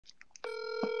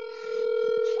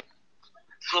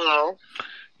Hello,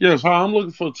 Yes, hi. I'm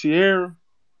looking for Tierra.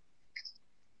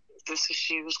 this is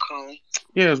she was calling.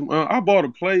 Yes, I bought a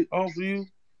plate off of you.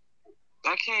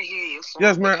 I can't hear you.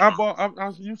 Yes, Someone's man. breaking I up.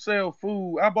 bought. You sell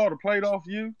food. I bought a plate off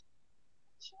you.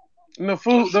 And the What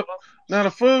food. Now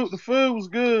the food was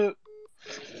good.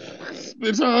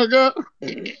 Bitch hung up.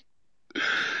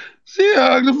 She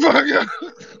hugged the fuck up.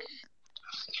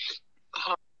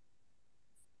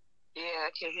 Yeah, I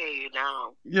can hear you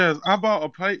now. Yes, I bought a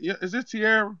plate. Yeah, is this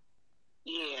Tierra?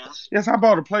 Yeah. Yes, I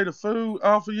bought a plate of food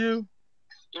off of you,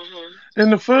 Mhm.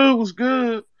 and the food was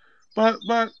good, but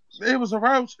it was a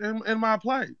roach in my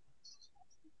plate.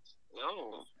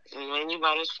 Oh, and when you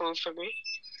buy this food for me?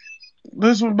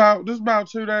 This about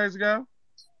 2 days ago.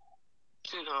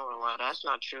 Well, that's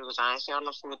not true because I ain't seen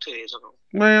no food 2 days ago.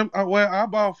 Man, I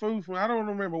bought food from. I don't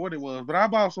remember what it was, but I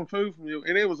bought some food from you,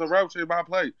 and it was a roach in my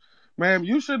plate. Man,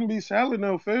 you shouldn't be selling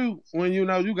no food when you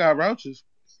know you got roaches.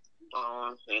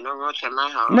 Ain't no roach at my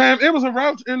house. Man, it was a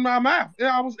roach in my mouth.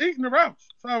 Yeah, I was eating the roach,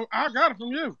 so I got it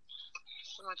from you.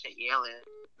 Somebody yelling.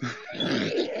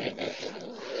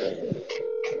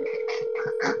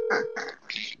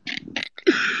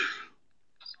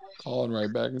 Calling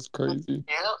right back is crazy.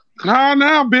 Yep.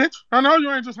 Now, bitch. I know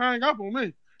you ain't just hang up on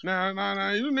me.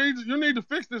 Now. You need to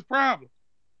fix this problem.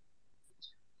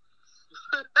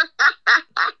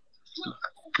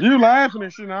 You laughing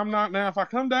and shit. Now, I'm not. Now, if I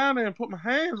come down there and put my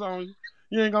hands on you,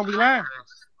 you ain't gonna be laughing.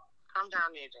 Come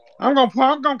down there, Jane. I'm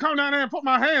gonna come down there and put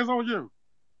my hands on you.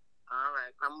 All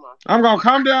right, come on. I'm gonna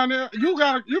come down there. You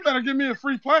better give me a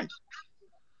free plate.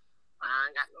 I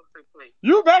ain't got no free plate.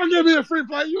 You better give me a free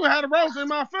plate. You had a roach in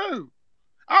my food.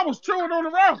 I was chewing on the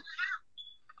roach.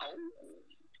 Oh,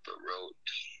 the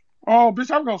roach. Oh,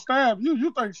 bitch, I'm gonna stab you.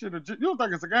 You think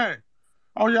it's a game?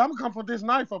 Oh yeah, I'm gonna come put this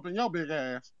knife up in your big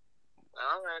ass.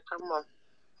 All right, come on.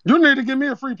 You need to give me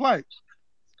a free plate.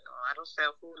 No, I don't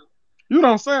sell food. You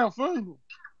don't sell food.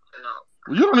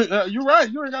 No. You don't. You're right.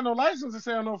 You ain't got no license to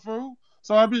sell no food.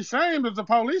 So I'd be ashamed if the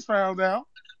police found out.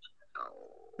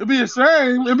 It'd be a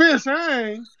shame. It'd be a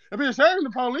shame. It'd be a shame the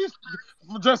police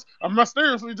just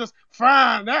mysteriously just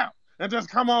find out and just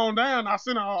come on down. I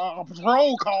send a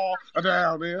patrol car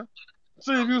down there.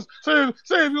 See if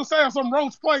you sell some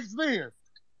roach plates there.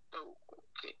 Oh,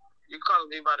 okay. You calling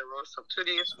me by the roach from 2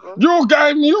 days ago? You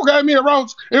gave me a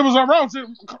roach. It was a roach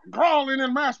crawling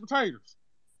in mashed potatoes.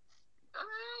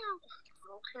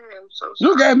 Okay, I'm so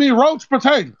sorry. You gave me roach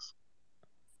potatoes.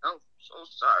 I'm so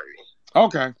sorry.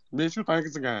 Okay, bitch, you think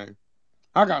it's a game.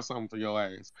 I got something for your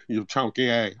ass, you chunky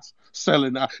ass.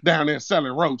 Selling down there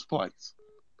selling roach plates.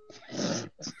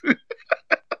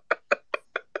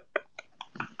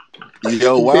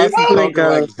 Yo, why is This he talking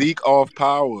nigga. like Zeke off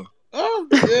power? I'm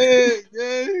dead,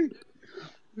 gay.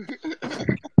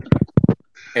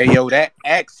 Hey yo, that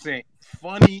accent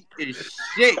funny as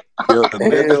shit. Yo, the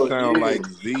nigga Hell sound yeah. like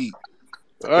Zeke.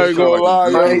 I He ain't sound gonna like lie,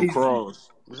 Ezekiel yo. Crazy. Cross.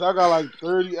 Bitch, I got like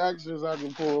 30 actions I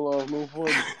can pull off. No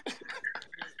funny.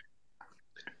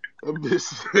 That bitch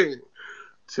said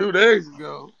 2 days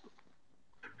ago.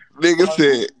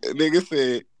 Nigga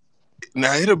said,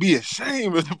 now it'll be a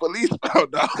shame if the police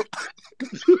found out.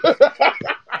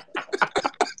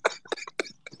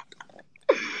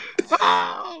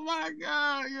 Oh my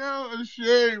god, yo, the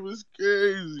shame was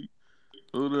crazy.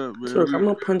 Hold up, Twork, I'm man.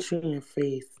 gonna punch you in your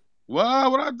face. Why?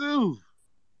 What I do?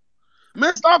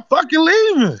 Man, stop fucking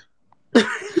leaving.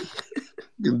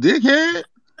 You dickhead.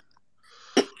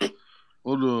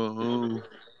 Hold on.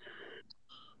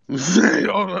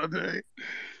 Hold on, dang.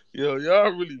 Yo,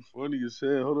 y'all really funny as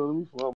hell. Hold on, let me find